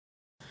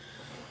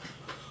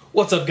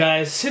What's up,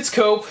 guys? It's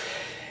Cope,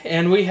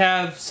 and we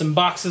have some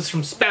boxes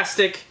from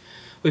Spastic.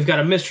 We've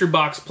got a mystery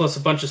box plus a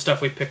bunch of stuff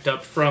we picked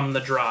up from the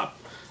drop.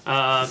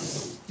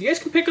 You guys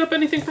can pick up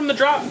anything from the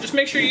drop. Just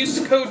make sure you use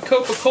the code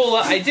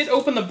Coca-Cola. I did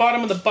open the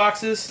bottom of the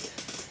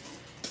boxes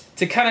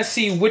to kind of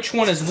see which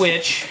one is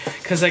which,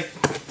 because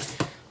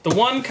the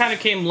one kind of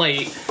came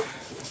late,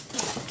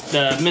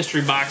 the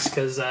mystery box,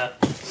 because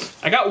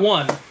I got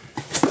one.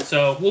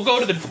 So we'll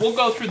go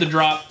through the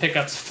drop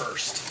pickups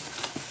first.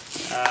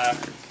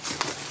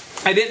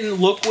 I didn't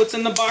look what's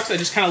in the box. I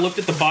just kind of looked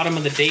at the bottom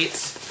of the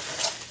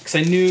dates because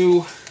I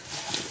knew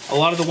a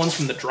lot of the ones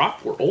from the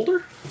drop were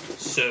older.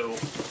 So,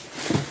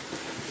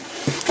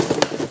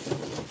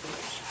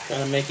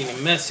 kind of making a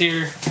mess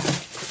here.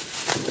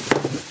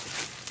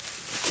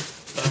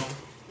 So,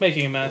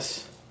 making a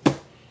mess.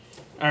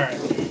 All right.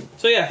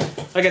 So yeah,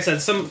 like I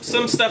said, some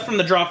stuff from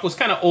the drop was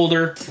kind of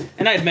older,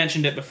 and I had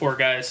mentioned it before,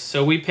 guys.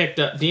 So we picked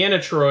up Deanna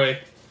Troi,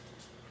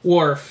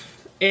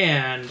 Worf,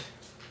 and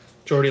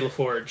Geordi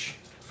LaForge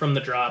from the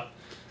drop.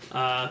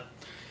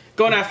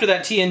 Going after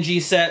that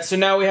TNG set. So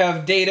now we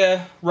have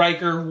Data,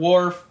 Riker,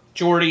 Worf,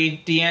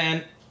 Geordi,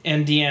 Deanna,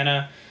 and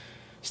Deanna.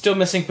 Still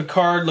missing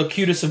Picard,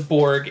 Locutus of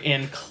Borg,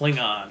 and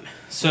Klingon.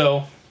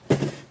 So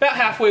about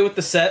halfway with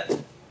the set.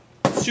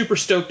 Super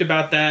stoked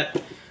about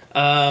that.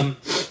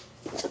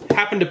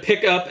 Happened to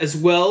pick up as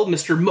well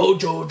Mr.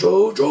 Mojo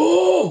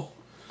Jojo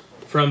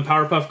from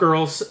Powerpuff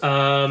Girls.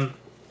 I'm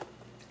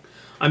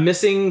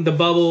missing the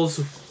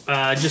bubbles.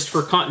 Just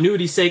for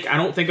continuity's sake, I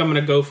don't think I'm going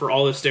to go for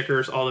all the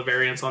stickers, all the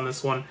variants on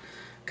this one,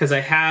 because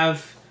I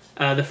have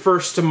the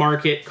first to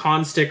market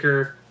con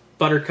sticker,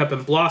 Buttercup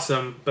and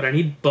Blossom, but I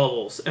need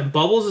Bubbles, and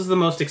Bubbles is the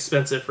most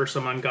expensive for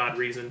some ungodly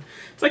reason.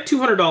 It's like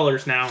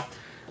 $200 now.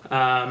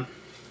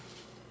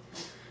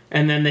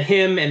 And then the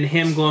Him and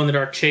Him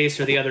Glow-in-the-Dark Chase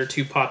are the other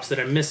two pops that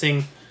I'm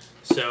missing.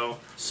 So,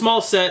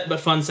 small set,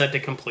 but fun set to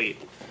complete.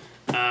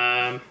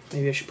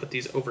 Maybe I should put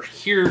these over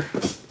here.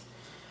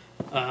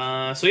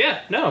 So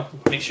yeah, no,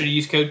 make sure to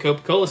use code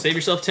Coca-Cola, save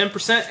yourself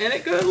 10%, and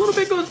a little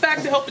bit goes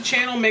back to help the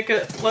channel,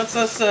 lets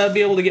us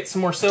be able to get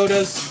some more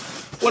sodas,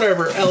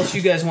 whatever else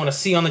you guys want to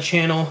see on the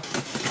channel.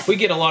 We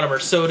get a lot of our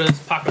sodas,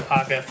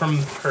 Paka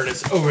from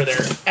Curtis over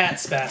there at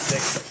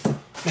Spastic.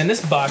 And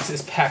this box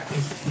is packed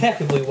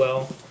impeccably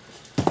well.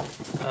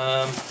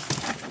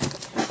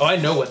 Oh, I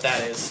know what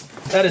that is.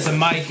 That is a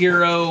My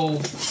Hero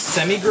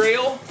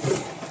Semi-Grail.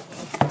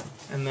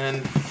 And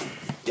then,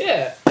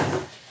 yeah.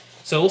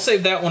 So we'll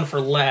save that one for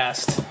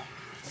last.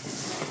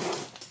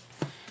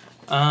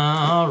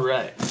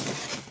 Alright.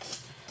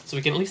 So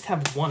we can at least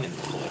have one in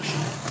the collection.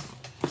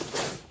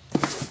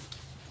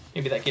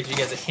 Maybe that gives you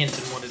guys a hint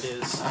on what it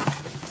is.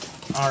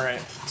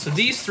 Alright. So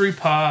these three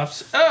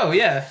pops. Oh,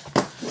 yeah.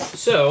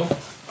 So,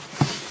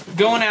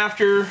 going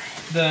after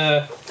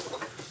the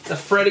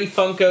Freddy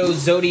Funko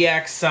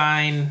Zodiac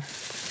sign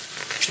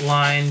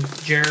line.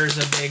 Jer's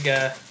a big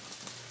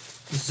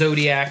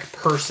Zodiac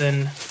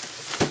person.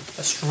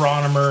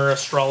 Astronomer,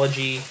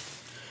 astrology,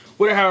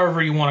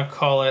 however you want to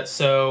call it.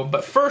 So,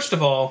 but first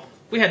of all,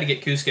 we had to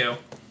get Kuzco.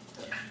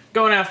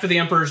 Going after the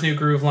Emperor's New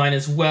Groove line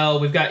as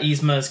well. We've got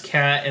Yzma as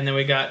Cat, and then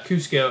we got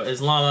Kuzco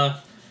as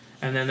Llama,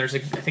 and then there's I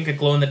think a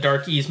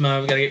glow-in-the-dark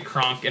Yzma. We got to get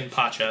Kronk and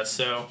Pacha.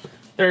 So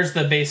there's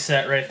the base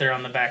set right there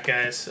on the back,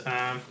 guys.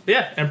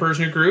 Yeah, Emperor's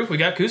New Groove. We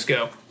got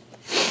Kuzco.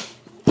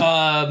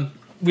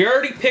 We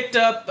already picked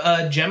up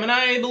Gemini,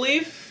 I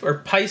believe, or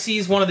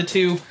Pisces, one of the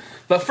two.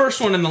 But first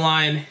one in the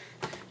line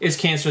is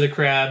Cancer the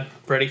Crab,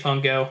 Freddy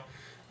Funko.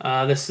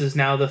 This is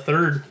now the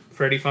third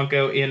Freddy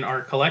Funko in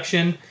our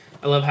collection.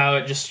 I love how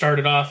it just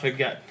started off. You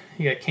got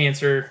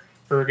Cancer,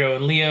 Virgo,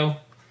 and Leo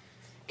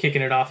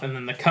kicking it off, and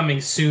then the coming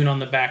soon on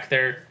the back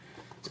there.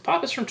 This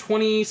pop is from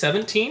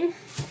 2017.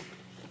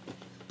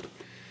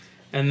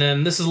 And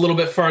then this is a little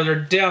bit farther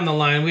down the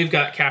line. We've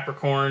got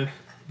Capricorn,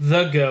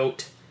 the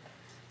GOAT,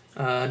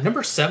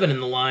 number 7 in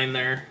the line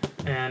there.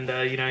 And,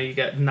 you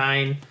got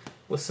 9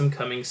 with some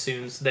coming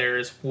soons there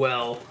as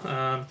well.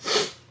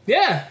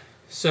 Yeah,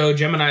 so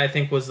Gemini, I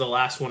think, was the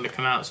last one to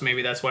come out, so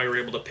maybe that's why we were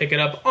able to pick it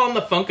up on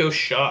the Funko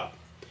shop.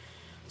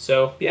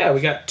 So, yeah,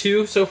 we got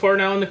 2 so far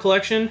now in the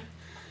collection.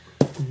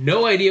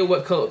 No idea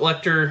what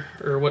collector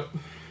or what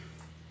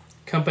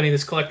company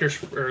this protector's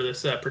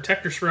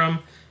from.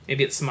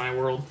 Maybe it's My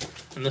World.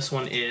 And this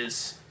one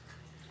is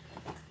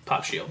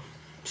Pop Shield.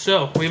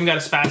 So, we even got a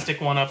Spastic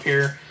one up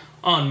here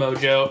on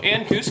Mojo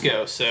and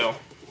Kuzco, so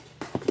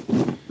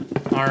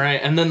all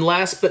right, and then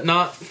last but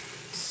not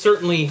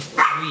certainly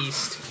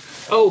least,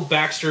 oh,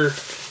 Baxter,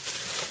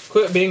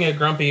 quit being a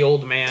grumpy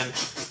old man.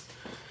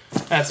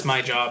 That's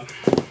my job.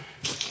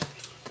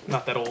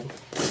 Not that old,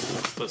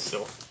 but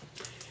still.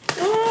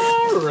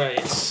 All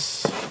right,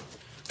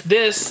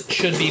 this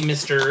should be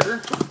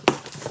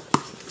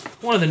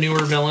one of the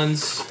newer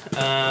villains.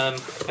 I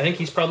think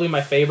he's probably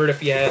my favorite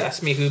if you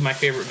ask me who my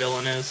favorite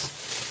villain is.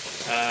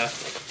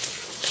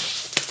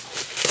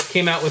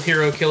 Came out with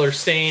Hero Killer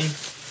Stain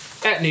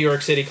at New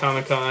York City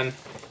Comic Con.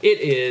 It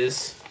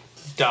is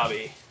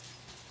Dobby.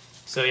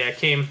 So yeah,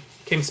 came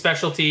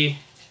specialty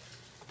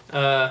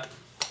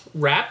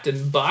wrapped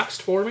and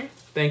boxed for me.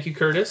 Thank you,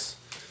 Curtis.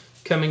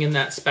 Coming in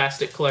that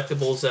Spastic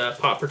Collectibles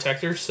pop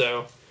protector.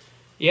 So,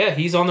 yeah,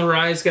 he's on the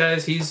rise,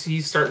 guys.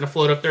 He's starting to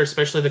float up there,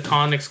 especially the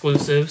con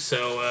exclusive.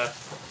 So,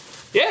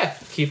 yeah,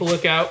 keep a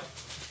lookout.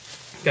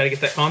 Got to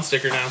get that con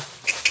sticker now.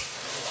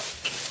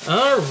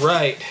 All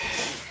right.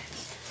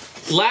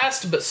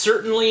 Last but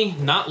certainly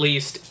not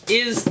least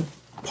is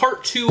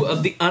part 2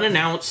 of the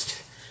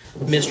unannounced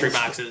mystery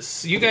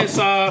boxes. You guys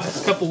saw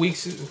a couple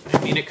weeks,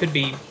 I mean, it could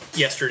be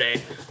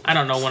yesterday. I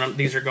don't know when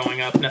these are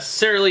going up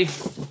necessarily,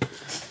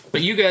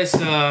 but you guys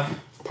saw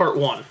part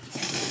 1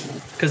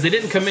 because they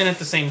didn't come in at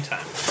the same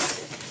time.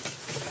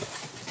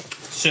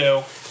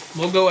 So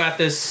we'll go at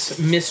this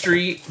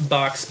mystery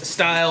box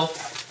style.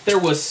 There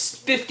was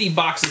 50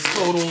 boxes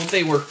total.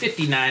 They were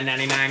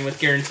 $59.99 with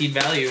guaranteed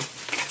value.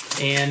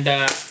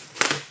 And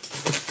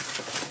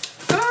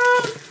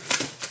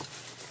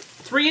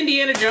 3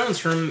 Indiana Jones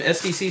from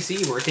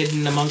SDCC were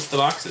hidden amongst the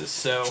boxes.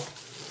 So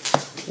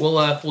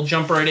we'll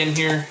jump right in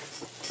here,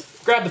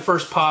 grab the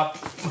first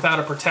pop without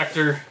a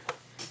protector,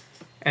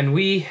 and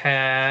we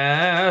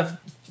have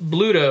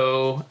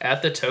Bluto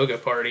at the Toga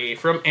Party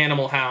from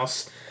Animal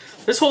House.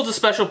 This holds a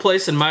special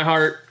place in my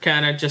heart,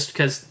 kind of just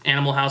because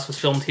Animal House was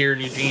filmed here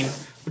in Eugene,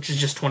 which is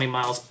just 20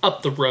 miles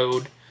up the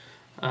road.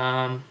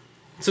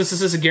 Since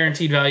this is a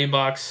guaranteed value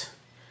box,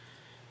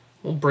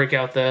 we'll break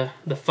out the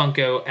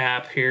Funko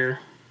app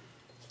here.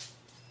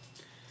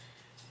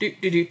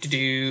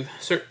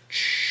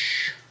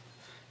 Search.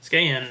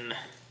 Scan.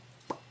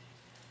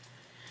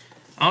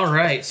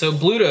 Alright, so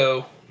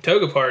Bluto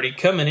Toga Party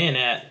coming in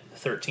at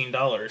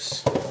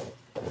 $13.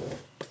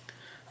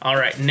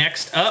 Alright,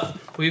 next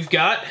up, we've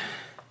got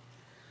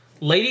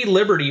Lady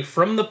Liberty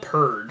from The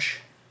Purge.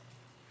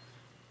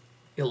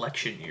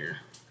 Election year.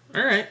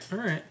 Alright.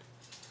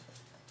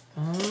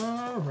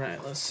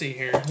 Alright, let's see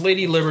here.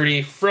 Lady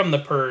Liberty from The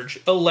Purge.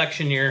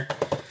 Election year.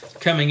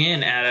 Coming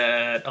in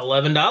at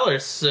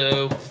 $11.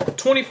 So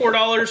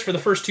 $24 for the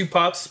first 2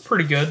 pops.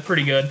 Pretty good.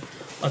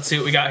 Let's see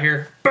what we got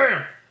here.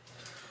 Bam!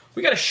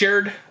 We got a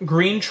shared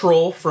green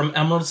troll from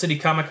Emerald City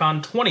Comic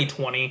Con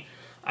 2020.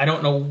 I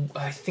don't know.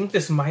 I think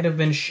this might have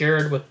been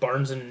shared with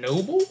Barnes &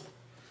 Noble,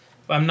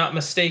 if I'm not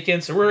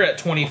mistaken. So we're at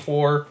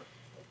 24.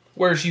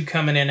 Where's you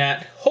coming in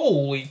at?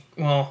 Holy...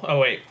 Well, oh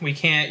wait. We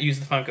can't use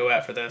the Funko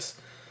app for this.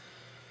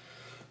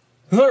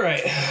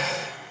 Alright.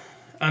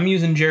 I'm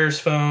using Jer's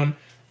phone.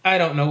 I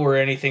don't know where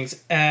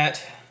anything's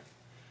at.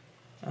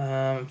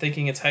 I'm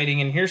thinking it's hiding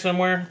in here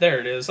somewhere. There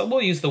it is.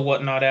 We'll use the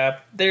Whatnot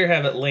app. They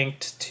have it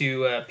linked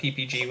to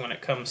PPG when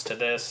it comes to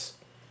this.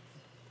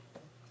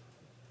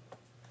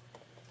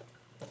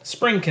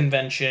 Spring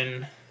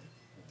Convention.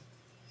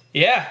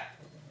 Yeah.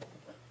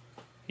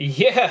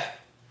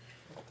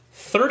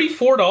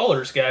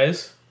 $34,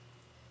 guys.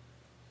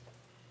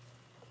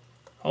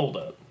 Hold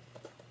up.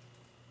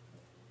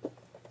 What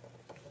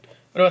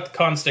about the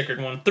con-stickered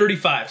one?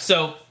 $35.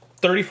 So,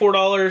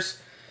 $34.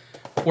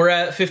 We're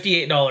at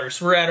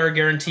 $58. We're at our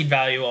guaranteed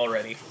value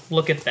already.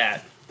 Look at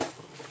that.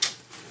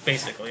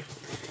 Basically.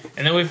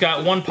 And then we've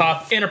got 1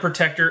 pop and a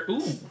protector.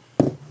 Ooh.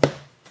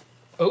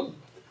 Oh.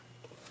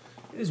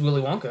 It is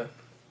Willy Wonka.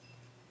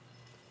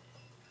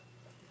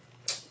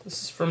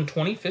 This is from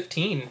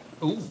 2015.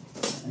 Ooh.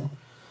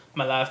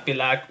 My life be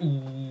like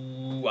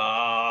ooh,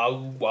 ah,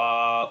 ooh,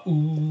 ah,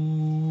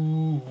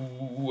 ooh.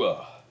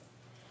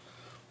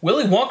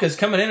 Willy Wonka's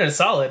coming in at a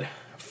solid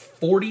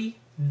 $40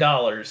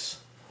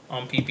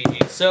 on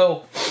PPG.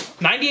 So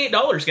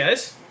 $98,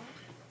 guys.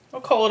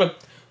 We'll call it a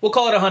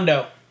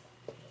hundo.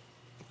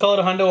 Call it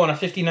a hundo on a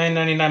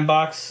 $59.99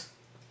 box.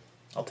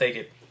 I'll take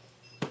it.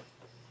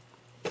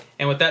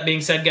 And with that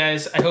being said,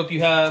 guys, I hope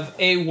you have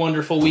a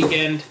wonderful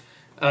weekend,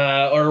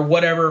 or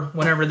whatever,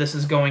 whenever this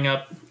is going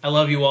up. I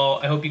love you all.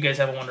 I hope you guys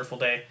have a wonderful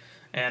day,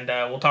 and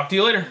we'll talk to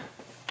you later.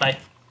 Bye.